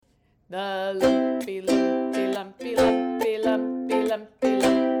The lumpy, lumpy, lumpy, lumpy, lumpy, lumpy,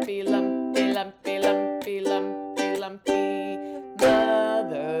 lumpy, lumpy, lumpy, lumpy, lumpy, lumpy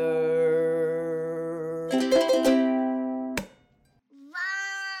mother.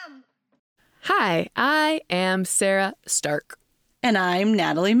 Mom! Hi, I am Sarah Stark. And I'm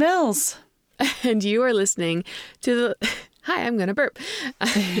Natalie Mills. And you are listening to the... Hi, I'm going to burp.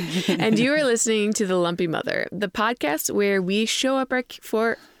 And you are listening to The Lumpy Mother, the podcast where we show up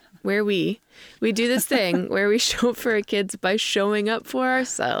we do this thing where we show up for our kids by showing up for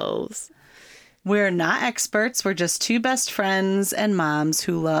ourselves. We're not experts. We're just two best friends and moms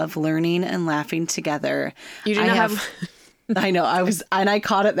who love learning and laughing together. You do not have... I know. I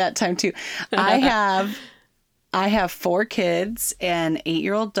caught it that time too. I have 4 kids, an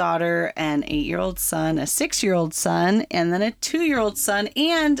 8-year-old daughter, an 8-year-old son, a 6-year-old son, and then a 2-year-old son,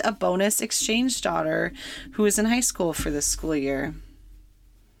 and a bonus exchange daughter who is in high school for this school year.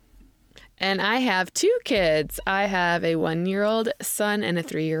 And I have 2 kids. I have a 1-year-old son and a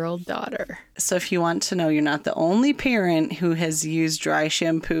 3-year-old daughter. So if you want to know, you're not the only parent who has used dry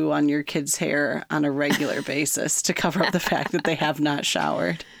shampoo on your kids' hair on a regular basis to cover up the fact that they have not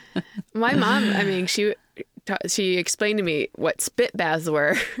showered. My mom, I mean, she explained to me what spit baths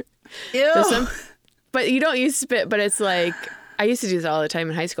were. Ew. But you don't use spit, but it's like, I used to do this all the time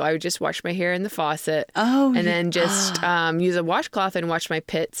in high school. I would just wash my hair in the faucet. Oh, and then just use a washcloth and wash my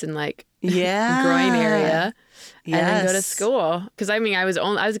pits and like yeah, groin area. Yes. And then go to school. Because I mean, I was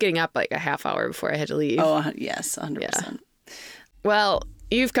getting up like a half hour before I had to leave. Oh, yes, 100%. Yeah. Well,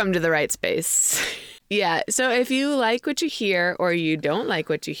 you've come to the right space. Yeah. So if you like what you hear or you don't like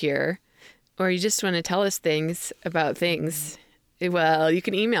what you hear, or you just want to tell us things about things, well, you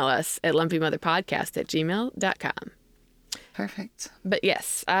can email us at lumpymotherpodcast@gmail.com. Perfect. But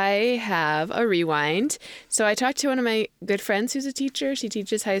yes, I have a rewind. So I talked to one of my good friends who's a teacher. She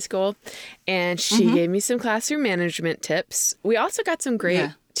teaches high school, and she gave me some classroom management tips. We also got some great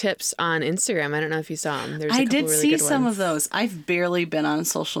tips on Instagram. I don't know if you saw them. I did see some of those. I've barely been on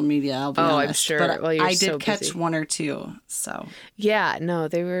social media, I'll be honest. I'm sure. But well, I did catch one or two. So yeah, no,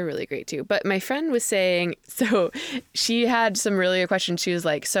 they were really great too. But my friend was saying, so she had some really good questions. She was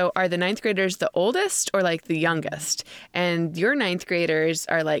like, so are the 9th graders the oldest or like the youngest? And your 9th graders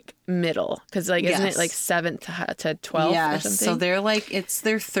are like middle, because like isn't it like 7th to 12th or something? So they're like, it's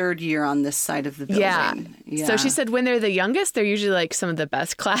their 3rd year on this side of the building. Yeah. So she said when they're the youngest, they're usually like some of the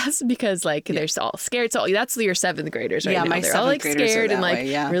best class because like they're all scared. So that's your 7th graders right now. My they're all like scared and like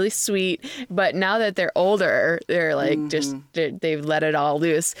really sweet. But now that they're older, they're like just they've let it all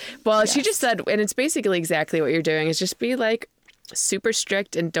loose. Well, she just said, and it's basically exactly what you're doing, is just be like super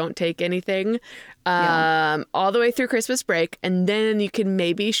strict and don't take anything all the way through Christmas break, and then you can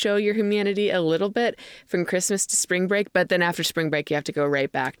maybe show your humanity a little bit from Christmas to spring break, but then after spring break you have to go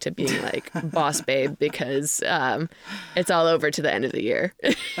right back to being like boss babe because it's all over to the end of the year.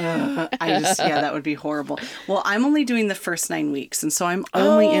 That would be horrible. Well, I'm only doing the first 9 weeks, and so I'm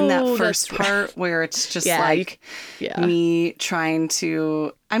only in that first part where it's just me trying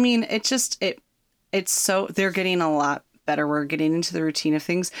to, I mean, it's so, they're getting a lot better. We're getting into the routine of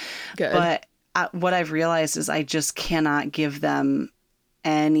things. Good. But what I've realized is I just cannot give them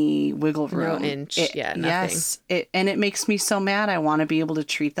any wiggle room. No inch. Nothing. Yes. And it makes me so mad. I want to be able to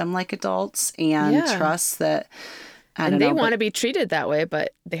treat them like adults and trust that. They want to be treated that way,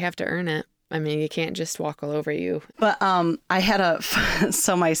 but they have to earn it. I mean, you can't just walk all over you. But I had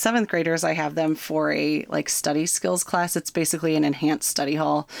so my 7th graders, I have them for a like study skills class. It's basically an enhanced study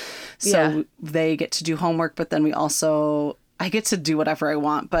hall. So they get to do homework, but then I get to do whatever I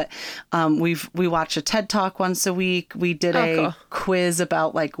want. But we watch a TED Talk once a week. We did a quiz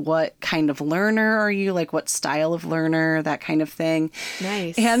about like what kind of learner are you, like what style of learner, that kind of thing.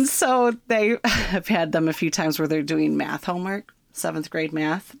 Nice. And so they have had them a few times where they're doing math homework. 7th grade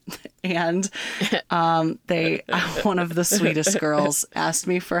math, and one of the sweetest girls asked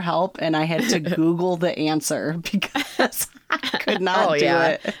me for help, and I had to Google the answer because I could not do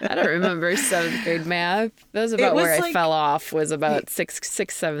it. I don't remember 7th grade math. That was about where I fell off, was about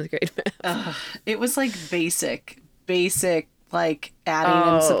 7th grade math. It was like basic like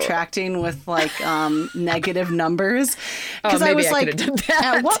adding and subtracting with like negative numbers, because I was like,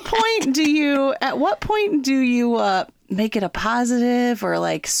 at what point do you make it a positive or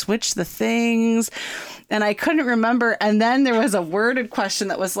like switch the things. And I couldn't remember. And then there was a worded question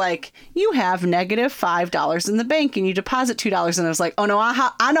that was like, you have negative $5 in the bank and you deposit $2. And I was like, oh no,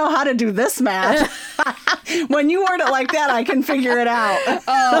 I know how to do this math. When you word it like that, I can figure it out.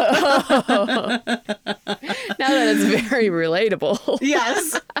 Oh. Now that it's very relatable.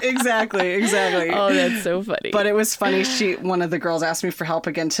 Yes, exactly. Oh, that's so funny. But it was funny. One of the girls asked me for help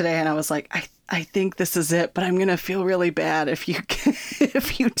again today. And I was like, I think this is it, but I'm going to feel really bad if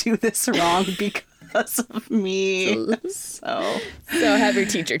you do this wrong because of me. So have your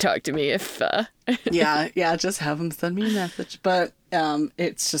teacher talk to me if yeah, just have them send me a message. But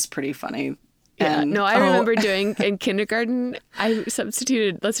it's just pretty funny. Yeah, no, I remember doing in kindergarten, I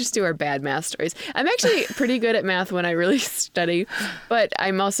substituted, let's just do our bad math stories. I'm actually pretty good at math when I really study, but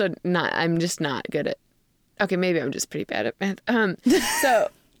I'm just not good at, okay, maybe I'm just pretty bad at math.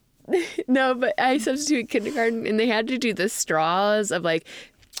 No, but I substituted kindergarten and they had to do the straws of like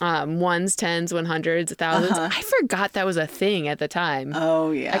ones, tens, 100s, thousands. I forgot that was a thing at the time.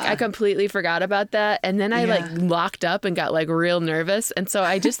 Oh yeah. I completely forgot about that. And then I like locked up and got like real nervous. And so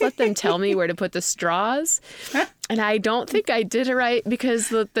I just let them tell me where to put the straws. And I don't think I did it right because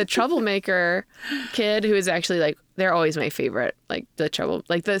the troublemaker kid who is actually like, they're always my favorite, like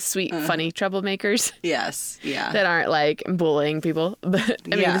the sweet, funny troublemakers. Yes. Yeah. That aren't like bullying people. But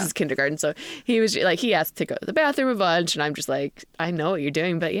I mean, this is kindergarten. So he was like, he asked to go to the bathroom a bunch. And I'm just like, I know what you're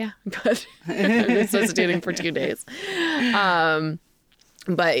doing, but yeah, good. I've been substituting for 2 days.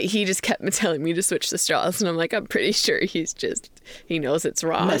 But he just kept telling me to switch the straws. And I'm like, I'm pretty sure he knows it's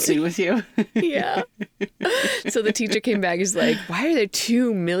wrong. Messing with you. Yeah. So the teacher came back. He's like, why are there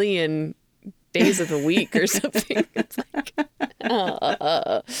 2 million days of the week or something? It's like,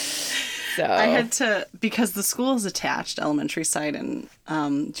 so I had to, because the school is attached, elementary side and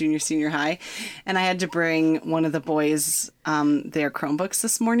junior, senior high, and I had to bring one of the boys their Chromebooks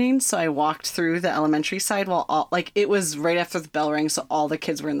this morning. So I walked through the elementary side while it was right after the bell rang, so all the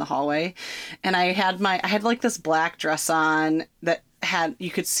kids were in the hallway, and I had like this black dress on that you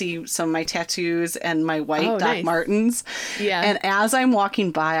could see some of my tattoos and my white Doc Martens. Yeah. And as I'm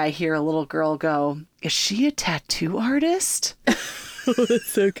walking by, I hear a little girl go, "Is she a tattoo artist?" Oh, that's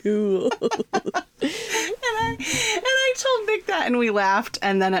so cool. And I told Nick that and we laughed.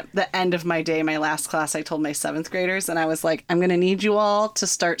 And then at the end of my day, my last class, I told my 7th graders and I was like, I'm going to need you all to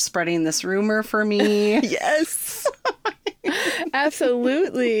start spreading this rumor for me. Yes.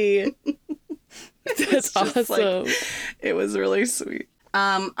 Absolutely. That's awesome. It was really sweet.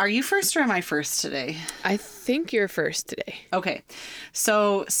 Are you first or am I first today? I think you're first today. Okay.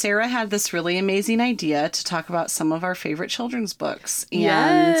 So Sarah had this really amazing idea to talk about some of our favorite children's books. And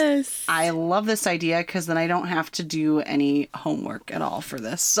yes. I love this idea because then I don't have to do any homework at all for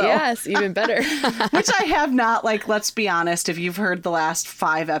this. So. Yes, even better. Which I have not. Like, let's be honest. If you've heard the last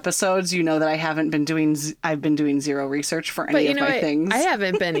 5 episodes, you know that I've been doing zero research for any of my things. I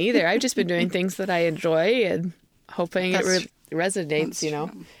haven't been either. I've just been doing things that I enjoy and hoping resonates,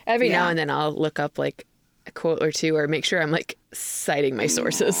 every now and then I'll look up like a quote or two or make sure I'm like citing my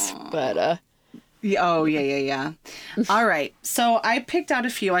sources. But oh yeah. All right, so I picked out a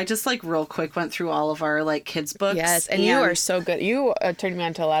few. I just like real quick went through all of our like kids books. Yes, and you are so good. You turned me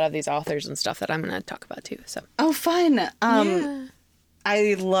on to a lot of these authors and stuff that I'm going to talk about too. So fun.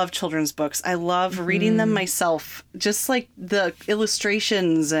 I love children's books. I love reading them myself. Just like the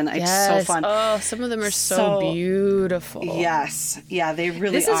illustrations and it's so fun. Oh, some of them are so beautiful. Yes. Yeah, they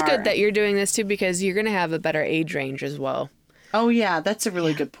really are. This is good that you're doing this too because you're going to have a better age range as well. Oh, yeah. That's a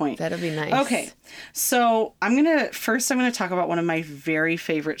really good point. That'll be nice. Okay. So I'm going to talk about one of my very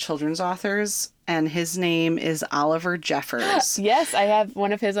favorite children's authors, and his name is Oliver Jeffers. Yes, I have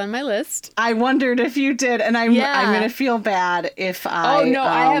one of his on my list. I wondered if you did, and I'm going to feel bad if I... Oh, no,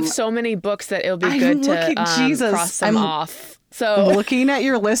 I have so many books that it'll be good to cross them off. So I'm looking at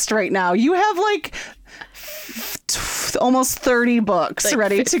your list right now. You have like... almost 30 books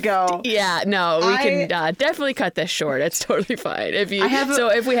ready to go. Yeah, no, we can definitely cut this short. It's totally fine. If we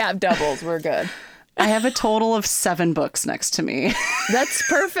have doubles, we're good. I have a total of 7 books next to me. That's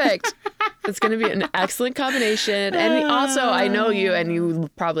perfect. It's going to be an excellent combination. And also, I know you, and you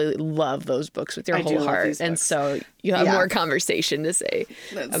probably love those books with your whole heart. And so you have more conversation to say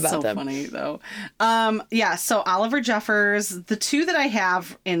about them. That's so funny, though. So Oliver Jeffers, the 2 that I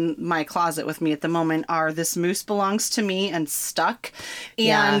have in my closet with me at the moment are This Moose Belongs to Me and Stuck.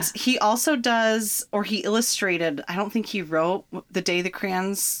 And he also he illustrated, I don't think he wrote The Day the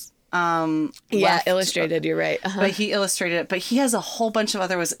Crayons illustrated, you're right. But he illustrated it, but he has a whole bunch of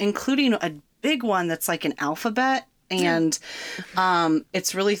other ones, including a big one that's like an alphabet, and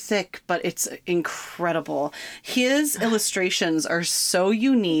it's really thick, but it's incredible. His illustrations are so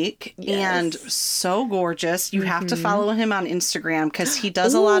unique and so gorgeous. You have to follow him on Instagram because he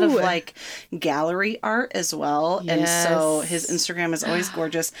does a lot of like gallery art as well. And so his Instagram is always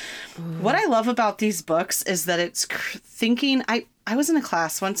gorgeous. What I love about these books is that it's thinking, I was in a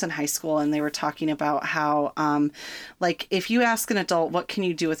class once in high school and they were talking about how, like, if you ask an adult, what can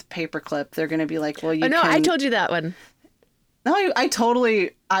you do with a paperclip? They're going to be like, well, you can... I told you that one. No, I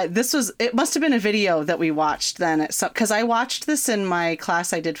totally, it must have been a video that we watched then. Because I watched this in my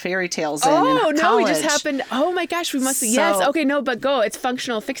class I did fairy tales in college. No, it just happened. Oh my gosh, we must, yes. Okay, no, but go. It's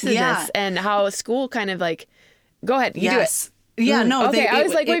functional fixedness and how school kind of like, go ahead, you do it. Yeah, no. Okay, I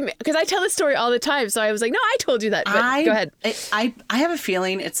was like, wait, because I tell this story all the time, so I was like, no, I told you that. But go ahead. I have a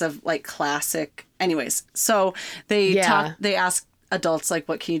feeling it's a like classic. Anyways, so they ask adults like,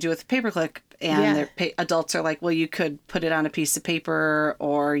 what can you do with a paperclip? And adults are like, well, you could put it on a piece of paper,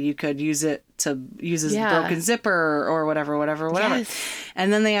 or you could use it to use as a broken zipper, or whatever. Yes.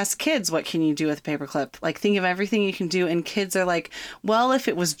 And then they ask kids, what can you do with a paperclip? Like, think of everything you can do. And kids are like, well, if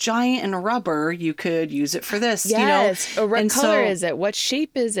it was giant and rubber, you could use it for this. Yes. Or what color is it? What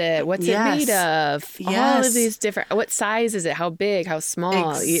shape is it? What's it made of? All of these different, what size is it? How big? How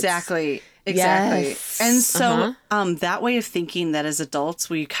small? Exactly. Yes. And so that way of thinking, that as adults,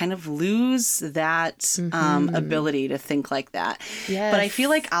 we kind of lose that ability to think like that. Yes. But I feel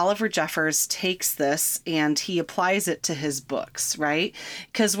like Oliver Jeffers takes this and he applies it to his books, right?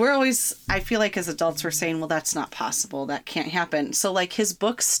 Because I feel like as adults, we're saying, well, that's not possible. That can't happen. So like his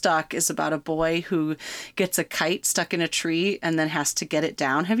book Stuck is about a boy who gets a kite stuck in a tree and then has to get it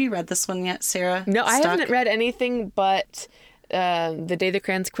down. Have you read this one yet, Sarah? No, I haven't read anything but... The Day the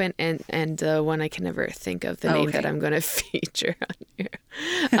Crayons Quint and the one I can never think of the name that I'm going to feature on here.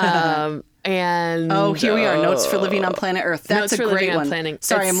 And here we are, Notes for Living on Planet Earth. That's a great one.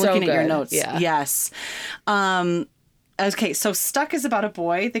 Sorry, I'm looking at your notes. Yeah. Yes. Okay, so Stuck is about a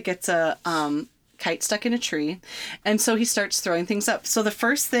boy that gets a kite stuck in a tree, and so he starts throwing things up. So the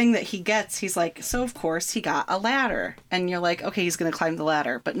first thing that he gets, he's like, so of course he got a ladder, and you're like, okay, he's gonna climb the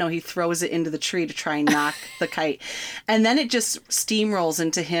ladder, but no, he throws it into the tree to try and knock the kite, and then it just steamrolls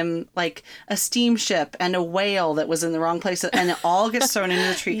into him like a steamship and a whale that was in the wrong place, and it all gets thrown into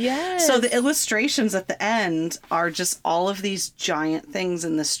the tree. Yes. So the illustrations at the end are just all of these giant things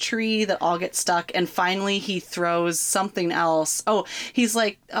in this tree that all get stuck, and finally he throws something else. He's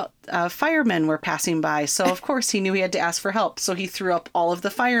like, firemen were passing by, so of course he knew he had to ask for help, so he threw up all of the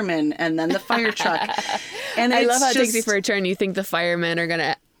firemen and then the fire truck. And I love how it takes you for a turn. You think the firemen are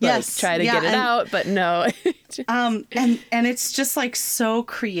gonna try to get it out, but no. and it's just like so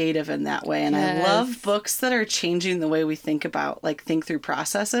creative in that way, and I love books that are changing the way we think through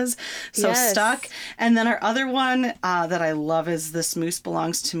processes. So Stuck, and then our other one that I love is This Moose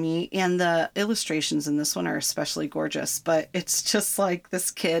Belongs to Me, and the illustrations in this one are especially gorgeous, but it's just like this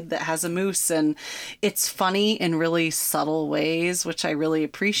kid that has a moose, and it's funny in really subtle ways, which I really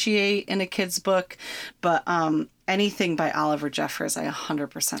appreciate in a kid's book. But anything by Oliver Jeffers, I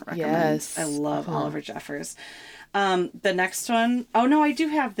 100% recommend. Yes. I love Oliver Jeffers. The next one, I do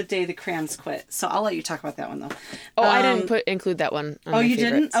have The Day the Crayons Quit, so I'll let you talk about that one though. I didn't include that one on my you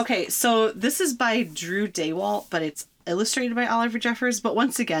favorites. Didn't? Okay, so this is by Drew Daywalt, but it's illustrated by Oliver Jeffers, but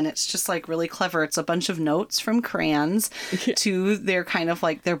once again, it's just like really clever. It's a bunch of notes from crayons to their kind of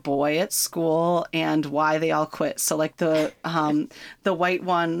like their boy at school and why they all quit. So like the white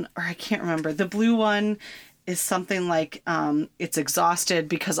one, or I can't remember, the blue one is something like it's exhausted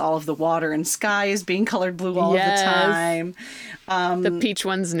because all of the water and sky is being colored blue all of the time. The peach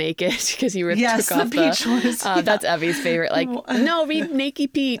one's naked because he took off the peach one is, that's Evie's favorite. Like, no, read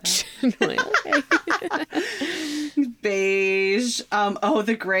Naked Peach. I'm like, okay. Beige.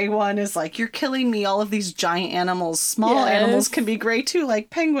 The gray one is like, you're killing me. All of these giant animals, small animals can be gray too, like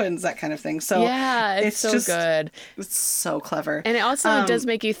penguins, that kind of thing. So it's so good. It's so clever. And it also does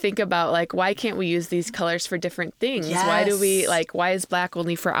make you think about like, why can't we use these colors for different things? Yes. Why do we why is black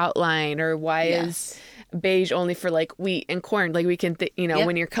only for outline, or why is beige only for like wheat and corn? Like we can,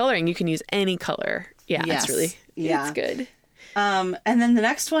 when you're coloring, you can use any color. Yeah, it's really, it's good. And then the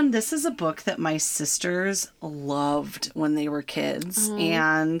next one, this is a book that my sisters loved when they were kids.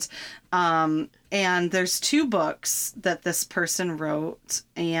 And there's two books that this person wrote,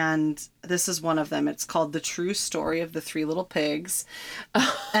 and this is one of them. It's called The True Story of the Three Little Pigs.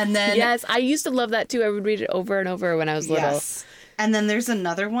 And then yes, I used to love that too. I would read it over and over when I was little. Yes. And then there's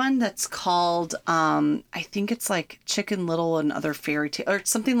another one that's called, I think it's like Chicken Little and Other Fairy Tales, or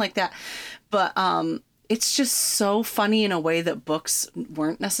something like that. But, it's just so funny in a way that books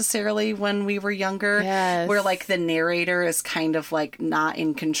weren't necessarily when we were younger. Yes. Where like the narrator is kind of like not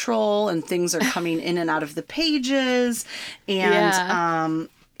in control and things are coming in and out of the pages. And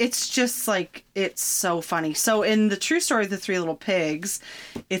it's just like, it's so funny. So in the true story of the Three Little Pigs,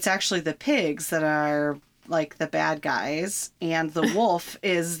 it's actually the pigs that are like the bad guys, and the wolf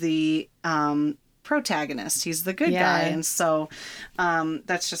is the protagonist. He's the good guy. And so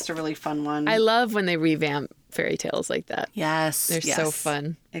that's just a really fun one. I love when they revamp fairy tales like that. Yes. They're so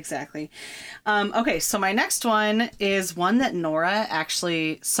fun. Exactly. Okay, so my next one is one that Nora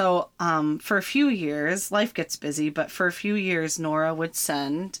actually, for a few years, life gets busy, but for a few years, Nora would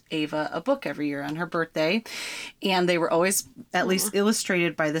send Ava a book every year on her birthday, and they were always at least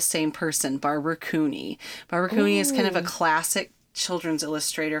illustrated by the same person, Barbara Cooney. Barbara Cooney is kind of a classic children's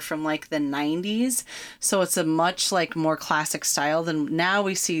illustrator from like the 90s, so it's a much like more classic style than now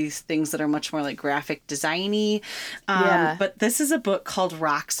we see things that are much more like graphic designy. But this is a book called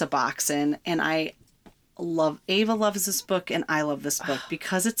Roxaboxen, and Ava loves this book and I love this book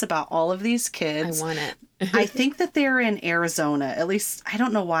because it's about all of these kids. I want it. I think that they're in Arizona, at least. I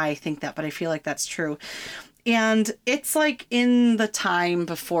don't know why I think that, but I feel like that's true. And it's like in the time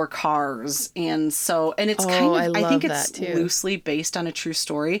before cars. And it's I think it's loosely based on a true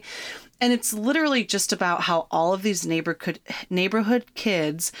story. And it's literally just about how all of these neighborhood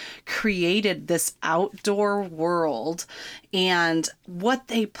kids created this outdoor world and what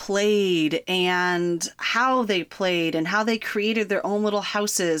they played and how they played and how they created their own little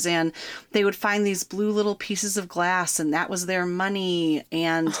houses. And they would find these blue little pieces of glass and that was their money.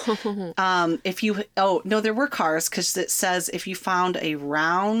 And there were cars, because it says if you found a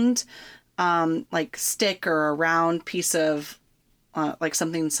round like stick or a round piece of like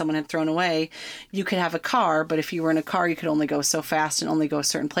something someone had thrown away, you could have a car, but if you were in a car, you could only go so fast and only go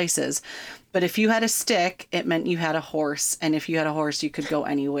certain places. But if you had a stick, it meant you had a horse. And if you had a horse, you could go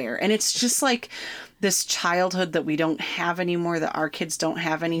anywhere. And it's just like this childhood that we don't have anymore, that our kids don't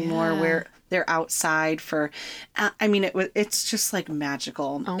have anymore, where they're outside for, it's just like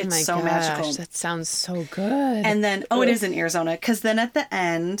magical. Oh it's my so gosh, magical. that sounds so good. And then, it is in Arizona, because then at the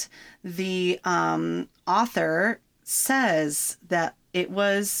end, the author says that it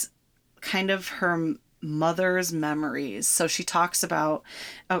was kind of her mother's memories. So she talks about,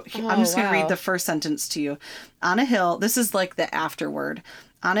 I'm just going to read the first sentence to you. On a hill, this is like the afterword.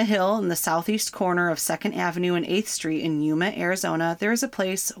 On a hill in the southeast corner of 2nd Avenue and 8th Street in Yuma, Arizona, there is a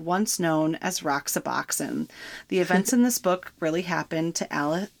place once known as Roxaboxen. The events in this book really happened to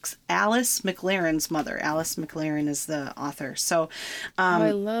Alice McLaren's mother. Alice McLaren is the author. So I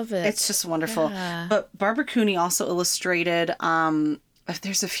love it. It's just wonderful. Yeah. But Barbara Cooney also illustrated,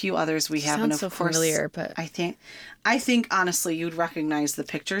 there's a few others we have. Sounds and of so course, familiar, but I think honestly you'd recognize the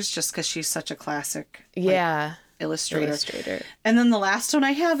pictures just because she's such a classic. Illustrator. And then the last one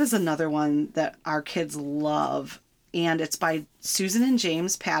I have is another one that our kids love, and it's by Susan and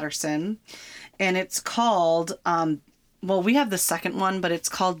James Patterson, and it's called we have the second one, but it's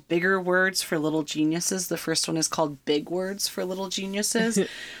called Bigger Words for Little Geniuses. The first one is called Big Words for Little Geniuses.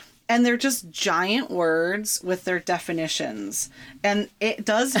 And they're just giant words with their definitions. And it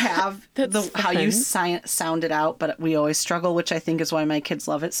does have how you sound it out, but we always struggle, which I think is why my kids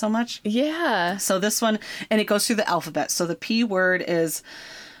love it so much. Yeah. So this one, and it goes through the alphabet. So the P word is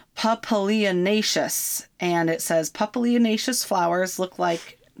papilionaceous. And it says papilionaceous flowers look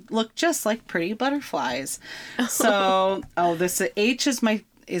just like pretty butterflies. So, this H is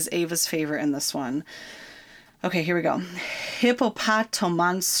Ava's favorite in this one. Okay, here we go.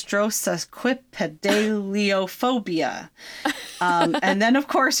 Hippopotomonstrosaquipedaliophobia. And then, of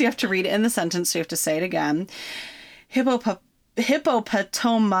course, you have to read it in the sentence, so you have to say it again.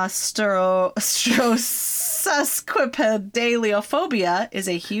 Hippopotomonstrosaquipedaliophobia is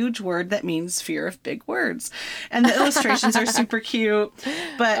a huge word that means fear of big words. And the illustrations are super cute.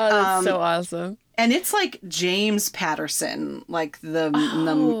 But that's so awesome. And it's like James Patterson, like the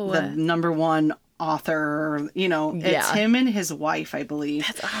number one author, it's him and his wife, I believe.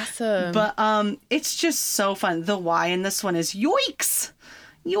 That's awesome. But it's just so fun. The Y in this one is yoicks.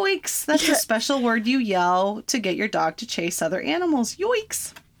 Yoicks. That's a special word you yell to get your dog to chase other animals.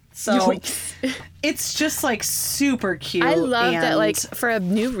 Yoicks. So it's just like super cute. I love that, like, for a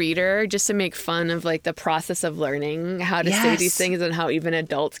new reader, just to make fun of like the process of learning how to say these things and how even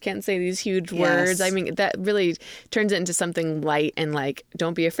adults can't say these huge words. I mean, that really turns it into something light and like,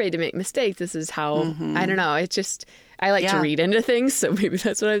 don't be afraid to make mistakes. This is how, I don't know. It's just, I like to read into things. So maybe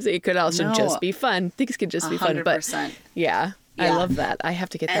that's what I'm saying. It could also just be fun. Things could just be fun. But 100%. I love that. I have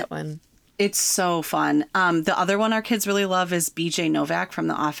to get that one. It's so fun. The other one our kids really love is BJ Novak from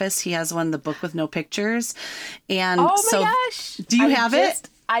The Office. He has one, The Book with No Pictures. And Oh my so, gosh. do you have it?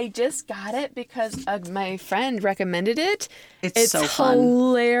 I just got it because my friend recommended it. It's so fun.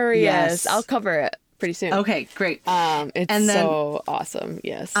 Hilarious. Yes. I'll cover it pretty soon. Okay, great. It's and then, so awesome.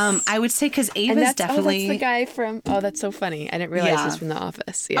 Yes. I would say because and Ava's that's, definitely... that's the guy from... Oh, that's so funny. I didn't realize he's from The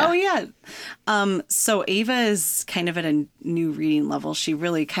Office. Yeah. Oh, yeah. So Ava is kind of at a new reading level. She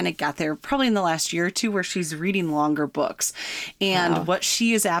really kind of got there probably in the last year or two where she's reading longer books. And what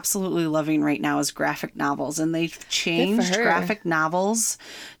she is absolutely loving right now is graphic novels. And they've changed graphic novels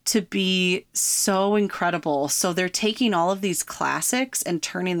to be so incredible. So they're taking all of these classics and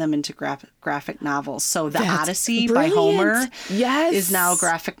turning them into graphic novels. So The Odyssey by Homer is now a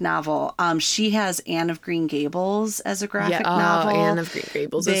graphic novel. She has Anne of Green Gables as a graphic novel. Anne of Green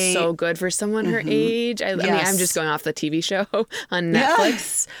Gables is so good for someone her age. I mean, I'm just going off the TV show on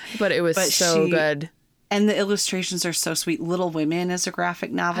Netflix, but it was so good. And the illustrations are so sweet. Little Women is a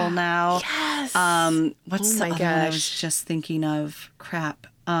graphic novel now. Yes. What's the other one I was just thinking of? Crap.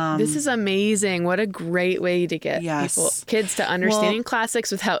 This is amazing. What a great way to get kids to understanding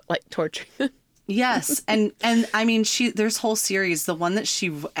classics without like torturing them. Yes. And I mean, there's whole series. The one that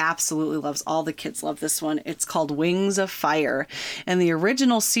she absolutely loves, all the kids love this one. It's called Wings of Fire. And the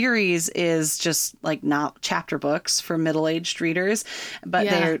original series is just like not chapter books for middle-aged readers,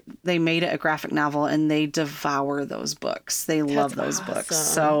 but they made it a graphic novel and they devour those books. They love those books.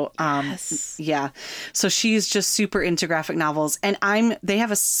 So, yeah. So she's just super into graphic novels. And they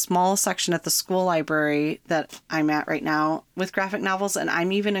have a small section at the school library that I'm at right now with graphic novels. And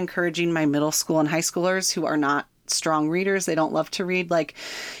I'm even encouraging my middle school and high schoolers who are not strong readers, they don't love to read, like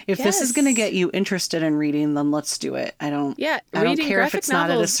if this is going to get you interested in reading, then let's do it. I don't care if it's not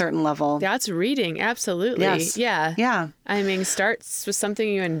at a certain level. That's reading, absolutely. Yeah I mean, starts with something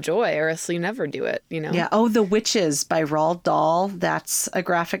you enjoy or else you never do it, you know. The Witches by Roald Dahl, that's a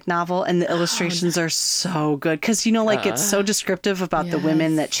graphic novel, and the illustrations are so good because it's so descriptive about the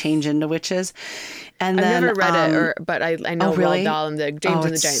women that change into witches. And I've then, never read it, but I know Roald Dahl and the James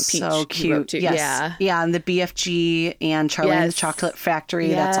and the Giant Peach. So cute. Too. Yes. Yeah, and the BFG and Charlie and the Chocolate Factory.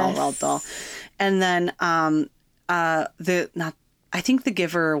 That's all Roald Dahl. And then I think The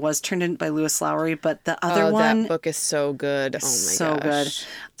Giver was turned in by Lewis Lowry, but the other one, that book is so good. Oh my so gosh.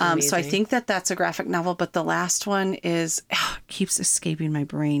 Good. So I think that's a graphic novel, but the last one keeps escaping my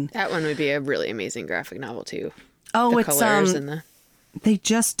brain. That one would be a really amazing graphic novel too. Oh, the colors and the... They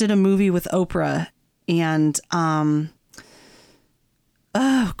just did a movie with Oprah. And, oh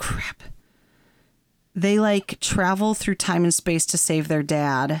crap. They travel through time and space to save their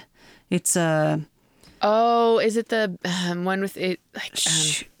dad. It's Oh, is it the one with it?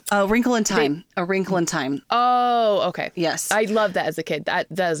 A Wrinkle in Time. A Wrinkle in Time. Oh, okay. Yes. I loved that as a kid. That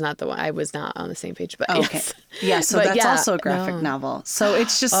is not the one. I was not on the same page, but okay. Yes. Yeah, so that's also a graphic novel. So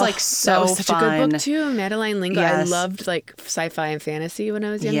it's just so that was such fun. a good book too. Madeline Lingo. Yes. I loved sci-fi and fantasy when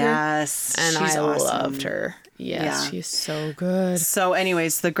I was younger. Yes. And she's awesome. Loved her. Yes, she's so good. So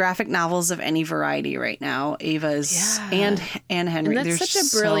anyways, the graphic novels of any variety right now, Ava's and Anne Henry, and that's such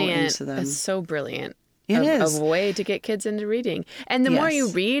a brilliant, so into them. It's so brilliant. It is a way to get kids into reading. And the more you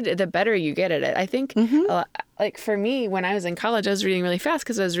read, the better you get at it. I think, like for me, when I was in college, I was reading really fast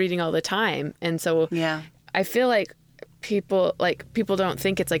because I was reading all the time. And so I feel like people don't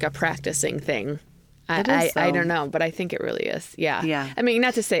think it's like a practicing thing. I don't know, but I think it really is. Yeah. I mean,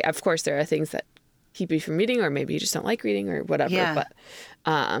 not to say, of course, there are things that keep you from reading, or maybe you just don't like reading or whatever. Yeah. But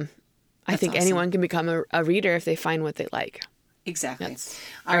I think anyone can become a reader if they find what they like. Exactly.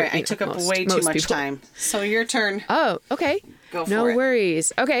 All right. I took up way too much time. So your turn. Oh, okay. Go for it. No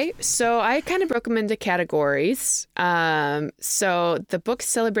worries. Okay. So I kind of broke them into categories. So the book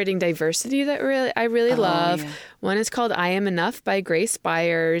celebrating diversity that I really love. Yeah. One is called I Am Enough by Grace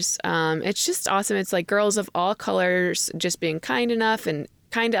Byers. It's just awesome. It's like girls of all colors just being kind enough and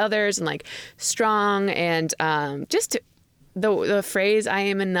kind to others and like strong and just the phrase I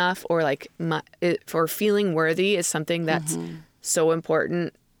am enough or like for feeling worthy is something that's so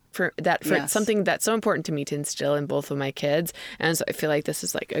important something that's so important to me to instill in both of my kids. And so I feel like this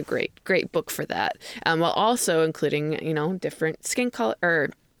is like a great book for that. While also including, different skin color or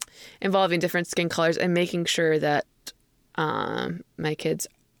involving different skin colors and making sure that my kids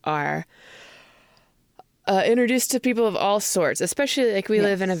are introduced to people of all sorts, especially like we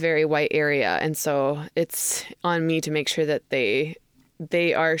live in a very white area. And so it's on me to make sure that they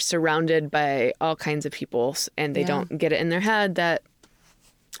are surrounded by all kinds of people and they don't get it in their head that,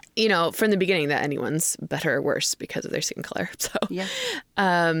 from the beginning that anyone's better or worse because of their skin color. So,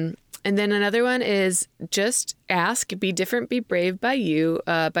 And then another one is Just Ask, Be Different, Be Brave by You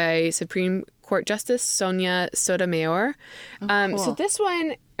by Supreme Court Justice Sonia Sotomayor. Cool. So this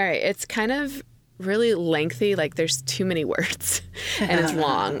one, all right, it's kind of really lengthy. Like there's too many words and it's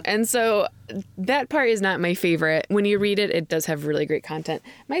long. And so that part is not my favorite. When you read it, it does have really great content.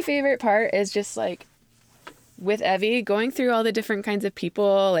 My favorite part is just like with Evie going through all the different kinds of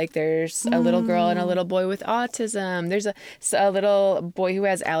people. Like there's a little girl and a little boy with autism. There's a little boy who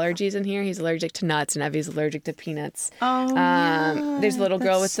has allergies in here. He's allergic to nuts and Evie's allergic to peanuts. There's a little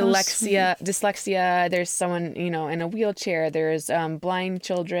girl with dyslexia. There's someone, in a wheelchair. There's blind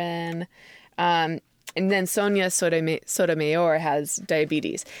children. And then Sonia Sotomayor has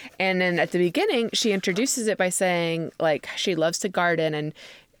diabetes. And then at the beginning, she introduces it by saying, like, she loves to garden. And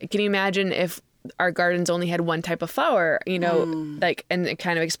can you imagine if our gardens only had one type of flower, like, and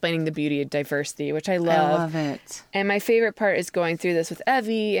kind of explaining the beauty of diversity, which I love. I love it. And my favorite part is going through this with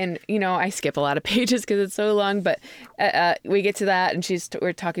Evie. And, I skip a lot of pages because it's so long, but we get to that. And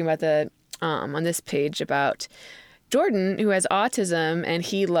we're talking about on this page about Jordan, who has autism, and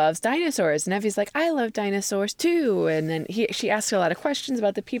he loves dinosaurs. And Evie's like, I love dinosaurs too. And then she asks a lot of questions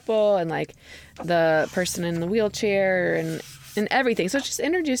about the people and like the person in the wheelchair and everything. So it's just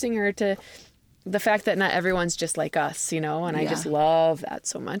introducing her to the fact that not everyone's just like us, and I just love that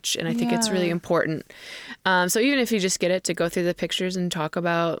so much. And I think it's really important. So even if you just get it to go through the pictures and talk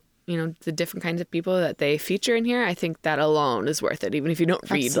about, the different kinds of people that they feature in here, I think that alone is worth it. Even if you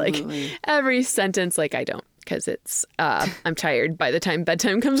don't read like every sentence, like I don't, because it's, I'm tired by the time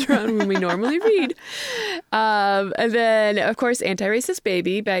bedtime comes around when we normally read. And then of course, Anti-Racist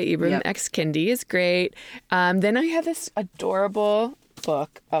Baby by Ibram X. Kendi is great. Then I have this adorable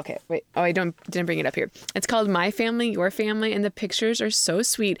book. Okay, wait. Oh, I didn't bring it up here. It's called My Family, Your Family, and the pictures are so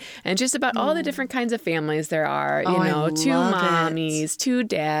sweet and just about all the different kinds of families there are. Two mommies, two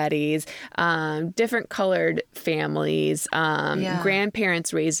daddies, different colored families,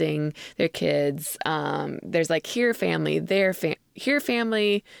 grandparents raising their kids. There's like here family, here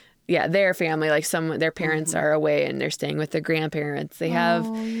family. Yeah, their family, like their parents are away and they're staying with their grandparents. They have,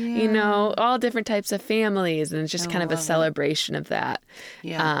 all different types of families, and it's just kind of a celebration of that.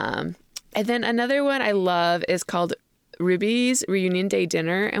 Yeah. And then another one I love is called Ruby's Reunion Day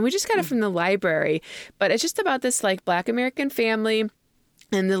Dinner, and we just got it from the library, but it's just about this like Black American family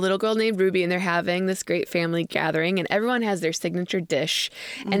and the little girl named Ruby, and they're having this great family gathering, and everyone has their signature dish.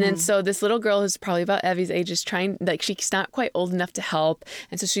 And then so this little girl who's probably about Evie's age is trying, like she's not quite old enough to help,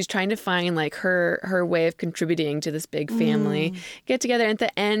 and so she's trying to find like her way of contributing to this big family get together. And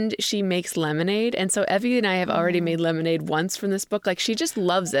at the end, she makes lemonade, and so Evie and I have already made lemonade once from this book. Like she just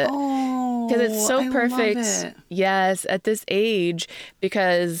loves it. Because it's so perfect. Yes, at this age,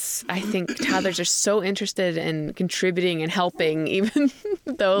 because I think toddlers are so interested in contributing and helping, even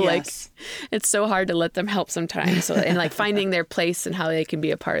though like it's so hard to let them help sometimes. So and like finding their place and how they can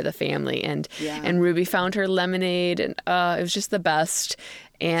be a part of the family. And Ruby found her lemonade, and it was just the best.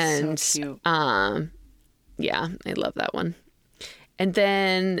 And so cute. I love that one. And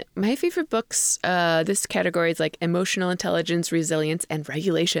then my favorite books, this category is like emotional intelligence, resilience, and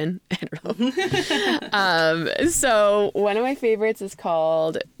regulation. So one of my favorites is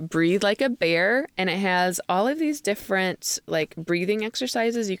called Breathe Like a Bear. And it has all of these different like breathing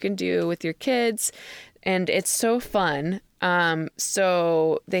exercises you can do with your kids. And it's so fun.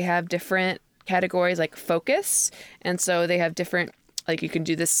 So they have different categories like focus. And so they have different, like you can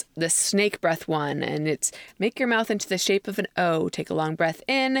do this snake breath one, and it's make your mouth into the shape of an O. Take a long breath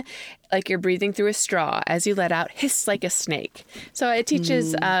in, like you're breathing through a straw. As you let out, hiss like a snake. So it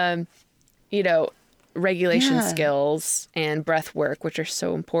teaches, regulation skills and breath work, which are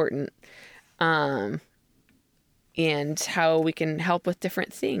so important. And how we can help with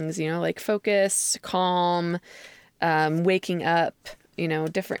different things, like focus, calm, waking up,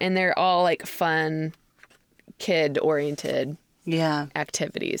 different. And they're all like fun, kid-oriented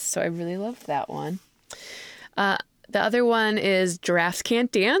activities. So I really loved that one. The other one is Giraffes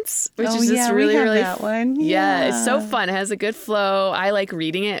Can't Dance, which is just really, really that one. Yeah, it's so fun. It has a good flow. I like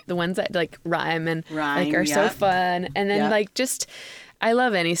reading it. The ones that like rhyme like are so fun. And then like just I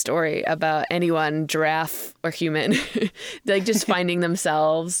love any story about anyone, giraffe or human, like just finding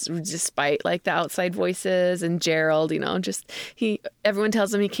themselves despite like the outside voices. And Gerald, everyone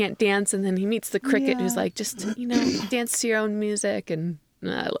tells him he can't dance, and then he meets the cricket who's like, just, dance to your own music. And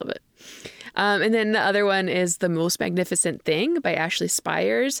I love it. And then the other one is The Most Magnificent Thing by Ashley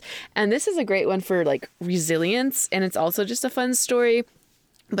Spires. And this is a great one for like resilience. And it's also just a fun story.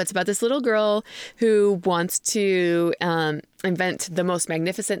 But it's about this little girl who wants to invent the most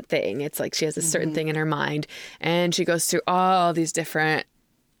magnificent thing. It's like she has a certain thing in her mind, and she goes through all these different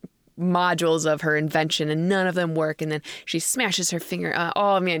modules of her invention, and none of them work. And then she smashes her finger.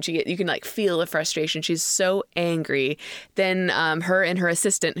 Oh man, you can like feel the frustration. She's so angry. Then her and her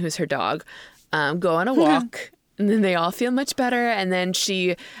assistant, who's her dog, go on a walk. And then they all feel much better. And then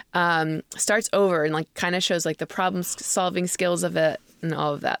she starts over and like kind of shows like the problem solving skills of it and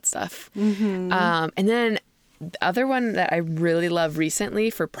all of that stuff. Mm-hmm. And then the other one that I really love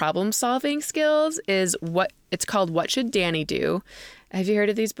recently for problem solving skills is it's called What Should Danny Do? Have you heard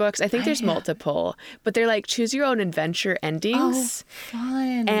of these books? I think there's multiple, but they're like choose your own adventure endings.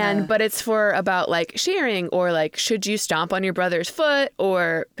 Oh, fun. But it's for about like sharing, or like, should you stomp on your brother's foot,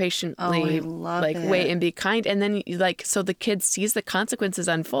 or patiently wait and be kind. And then like, so the kid sees the consequences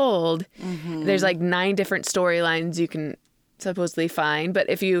unfold. Mm-hmm. There's like 9 different storylines you can supposedly find. But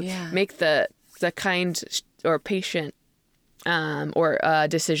if you make the kind or patient or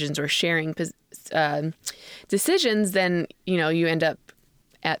decisions or sharing decisions, then you end up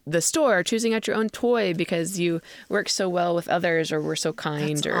at the store choosing out your own toy because you work so well with others or were so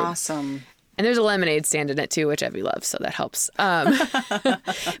kind. That's awesome. And there's a lemonade stand in it too, which Evie loves, so that helps.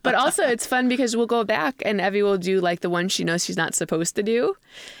 But also it's fun because we'll go back and Evie will do like the one she knows she's not supposed to do,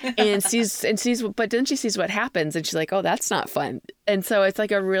 and but then she sees what happens and she's like, oh, that's not fun. And so it's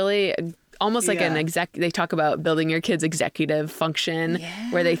like a really almost like they talk about building your kids' executive function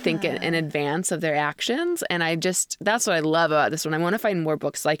where they think in advance of their actions. And that's what I love about this one. I want to find more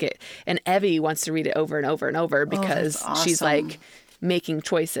books like it. And Evie wants to read it over and over and over because she's like making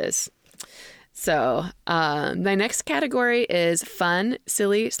choices. So my next category is fun,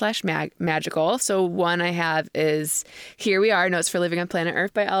 silly / magical. So one I have is Here We Are, Notes for Living on Planet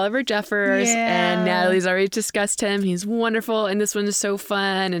Earth by Oliver Jeffers. Yeah. And Natalie's already discussed him. He's wonderful. And this one is so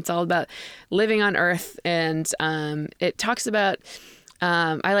fun. It's all about living on Earth. And it talks about,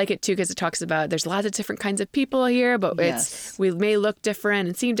 I like it too because it talks about there's lots of different kinds of people here, but we may look different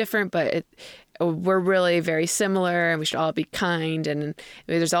and seem different, but we're really very similar and we should all be kind. And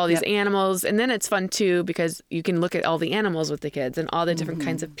there's all these animals. And then it's fun too because you can look at all the animals with the kids and all the different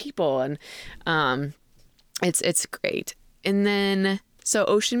kinds of people. And it's great. And then, so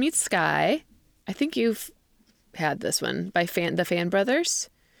Ocean Meets Sky. I think you've had this one by the Fan Brothers.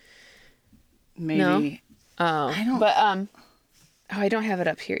 Maybe. No? Oh. I don't. But, I don't have it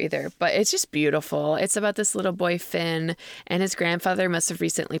up here either, but it's just beautiful. It's about this little boy, Finn, and his grandfather must have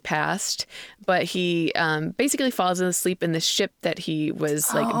recently passed, but he basically falls asleep in the ship that he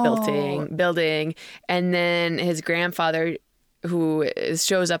was like building. And then his grandfather, who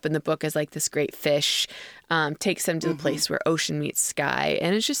shows up in the book as like this great fish, takes him to the place where ocean meets sky.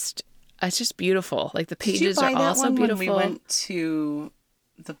 And it's just beautiful. Like the pages are also beautiful. When we went to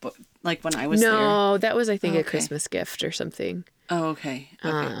the book, like when I was there? No, that was, I think, a Christmas gift or something. Oh, okay.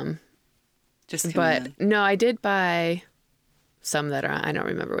 Just but no, I did buy some that I don't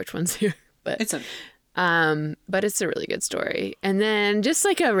remember which ones here, but it's but it's a really good story. And then just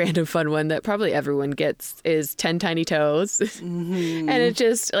like a random fun one that probably everyone gets is 10 Tiny Toes. Mm-hmm. And it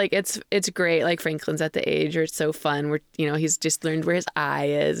just like it's great. Like Franklin's at the age where it's so fun where he's just learned where his eye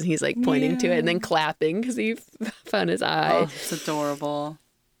is and he's like pointing to it and then clapping because he found his eye. Oh, it's adorable.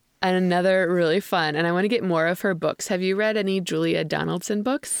 And another really fun, and I want to get more of her books. Have you read any Julia Donaldson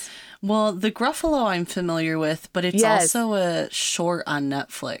books? Well, The Gruffalo I'm familiar with, but it's also a short on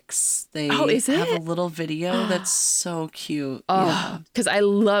Netflix. They have a little video that's so cute. Oh, because I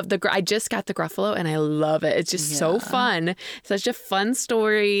love I just got The Gruffalo and I love it. It's just so fun. Such a fun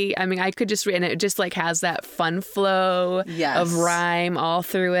story. I mean, I could just read, and it just like has that fun flow of rhyme all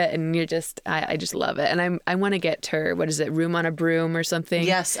through it. And I just love it. And I want to get her, what is it, Room on a Broom or something?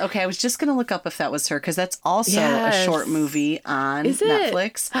 Yes. Okay. I was just going to look up if that was her because that's also a short movie on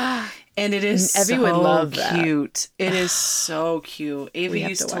Netflix. And it is Evie would love cute. It is so cute. Evie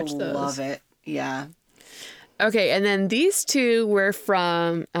used to love it. Yeah. Okay, and then these two were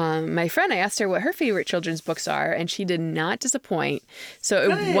from my friend. I asked her what her favorite children's books are, and she did not disappoint. So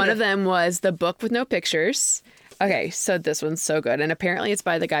one of them was The Book with No Pictures. Okay, so this one's so good. And apparently it's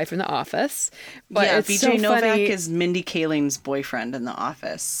by the guy from The Office. But it's BJ so Novak funny. is Mindy Kaling's boyfriend in The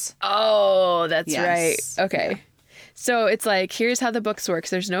Office. Oh, that's right. Okay. Yeah. So it's like, here's how the books works.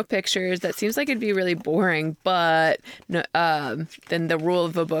 There's no pictures. That seems like it'd be really boring. But no, then the rule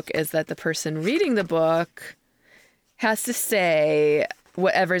of the book is that the person reading the book has to say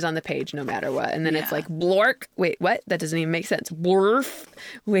whatever's on the page, no matter what. And then it's like, blork. Wait, what? That doesn't even make sense. Blurf.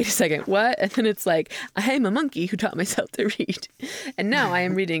 Wait a second. What? And then it's like, I am a monkey who taught myself to read. And now I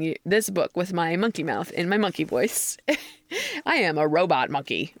am reading this book with my monkey mouth in my monkey voice. I am a robot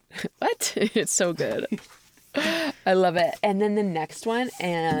monkey. What? It's so good. I love it. And then the next one,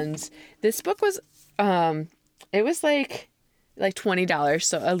 and this book was, it was like like $20,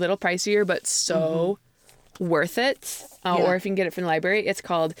 so a little pricier, but so worth it. Or if you can get it from the library, it's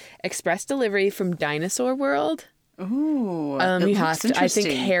called Express Delivery from Dinosaur World. Ooh, You have to. I think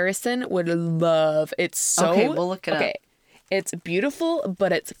Harrison would love. It's so okay. We'll look it up. It's beautiful,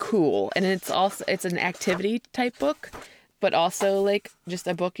 but it's cool, and it's an activity type book, but also like just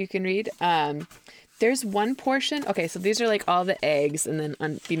a book you can read. There's one portion. Okay, so these are like all the eggs, and then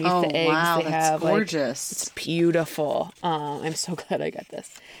beneath the eggs they have gorgeous. It's beautiful. I'm so glad I got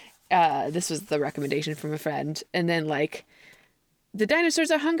this. This was the recommendation from a friend, and then like. The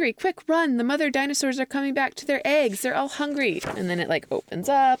dinosaurs are hungry. Quick, run. The mother dinosaurs are coming back to their eggs. They're all hungry. And then it like opens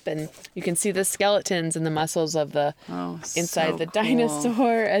up and you can see the skeletons and the muscles of the inside the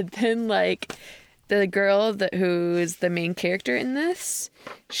dinosaur. And then like the girl who's the main character in this,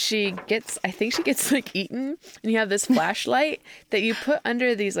 I think she gets like eaten. And you have this flashlight that you put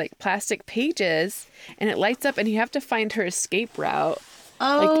under these like plastic pages and it lights up and you have to find her escape route.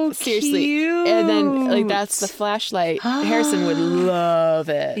 Oh, like, seriously. Cute. And then, like, that's the flashlight. Harrison would love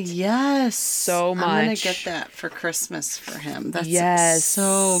it. Yes. So much. I'm going to get that for Christmas for him. That's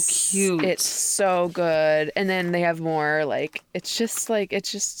so cute. It's so good. And then they have more, like, it's just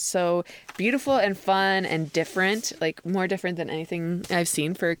so beautiful and fun and different. Like, more different than anything I've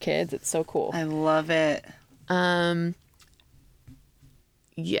seen for kids. It's so cool. I love it.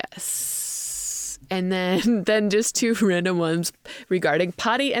 Yes. And then just two random ones regarding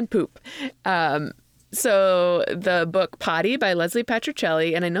potty and poop. So the book Potty by Leslie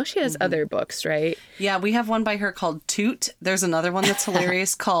Patricelli, and I know she has other books, right? Yeah, we have one by her called Toot. There's another one that's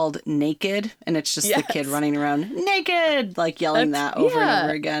hilarious called Naked, and it's just the kid running around naked, like yelling that over and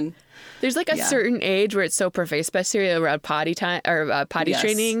over again. There's like a certain age where it's so pervasive, especially around potty time or potty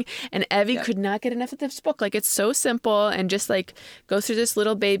training. And Evie could not get enough of this book. Like, it's so simple and just like goes through this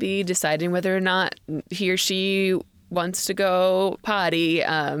little baby deciding whether or not he or she wants to go potty.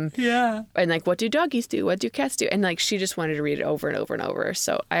 And like, what do doggies do? What do cats do? And like, she just wanted to read it over and over and over.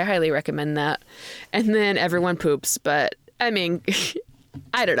 So I highly recommend that. And then Everyone Poops. But I mean,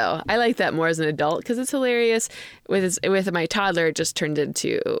 I don't know. I like that more as an adult because it's hilarious. With my toddler, it just turned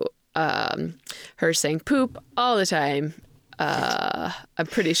into her saying poop all the time. I'm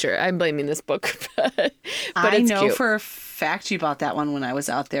pretty sure I'm blaming this book, but I it's know cute. for a fact you bought that one when I was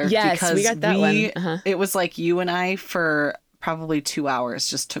out there. Yes, because we got that one. It was like you and I for probably 2 hours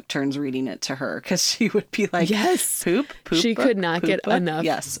just took turns reading it to her because she would be like, yes, poop. She could not get enough.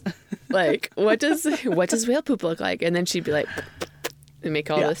 Yes, like what does whale poop look like? And then she'd be like, and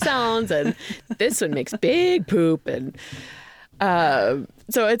make all the sounds, and this one makes big poop and.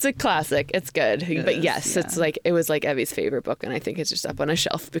 So it's a classic. It's good. But yes, it's like, it was like Evie's favorite book. And I think it's just up on a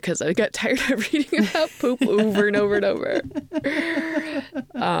shelf because I got tired of reading about poop over and over and over.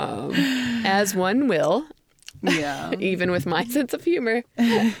 As one will. Yeah. Even with my sense of humor.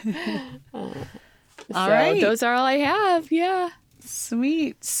 All right. Those are all I have. Yeah.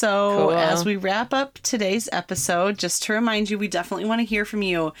 Sweet. So as we wrap up today's episode, just to remind you, we definitely want to hear from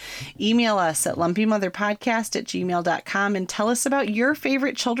you. Email us at lumpymotherpodcast@gmail.com and tell us about your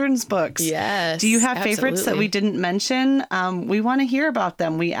favorite children's books. Yes. Do you have favorites that we didn't mention? We want to hear about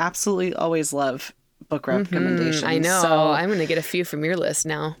them. We absolutely always love book recommendations. I know. So, I'm going to get a few from your list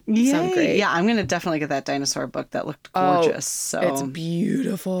now. Yay. Sound great. Yeah, I'm going to definitely get that dinosaur book. That looked gorgeous. So it's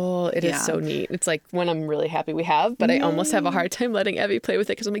beautiful. It is so neat. It's like one I'm really happy we have, but I almost have a hard time letting Evie play with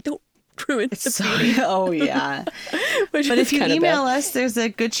it because I'm like, don't ruin the beauty. Oh, yeah. But if you email us, there's a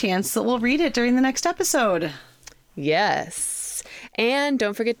good chance that we'll read it during the next episode. Yes. And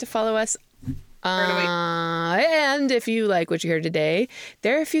don't forget to follow us. And if you like what you heard today,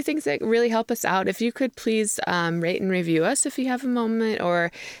 there are a few things that really help us out. If you could please rate and review us if you have a moment,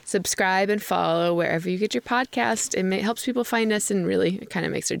 or subscribe and follow wherever you get your podcast. It helps people find us and really kind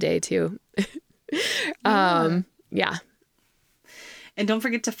of makes their day too. Yeah. And don't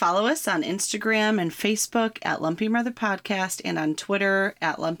forget to follow us on Instagram and Facebook at Lumpy Mother Podcast, and on Twitter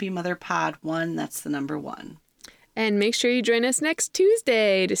at Lumpy Mother Pod 1. That's the number 1. And make sure you join us next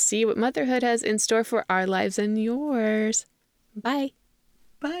Tuesday to see what motherhood has in store for our lives and yours. Bye.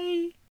 Bye.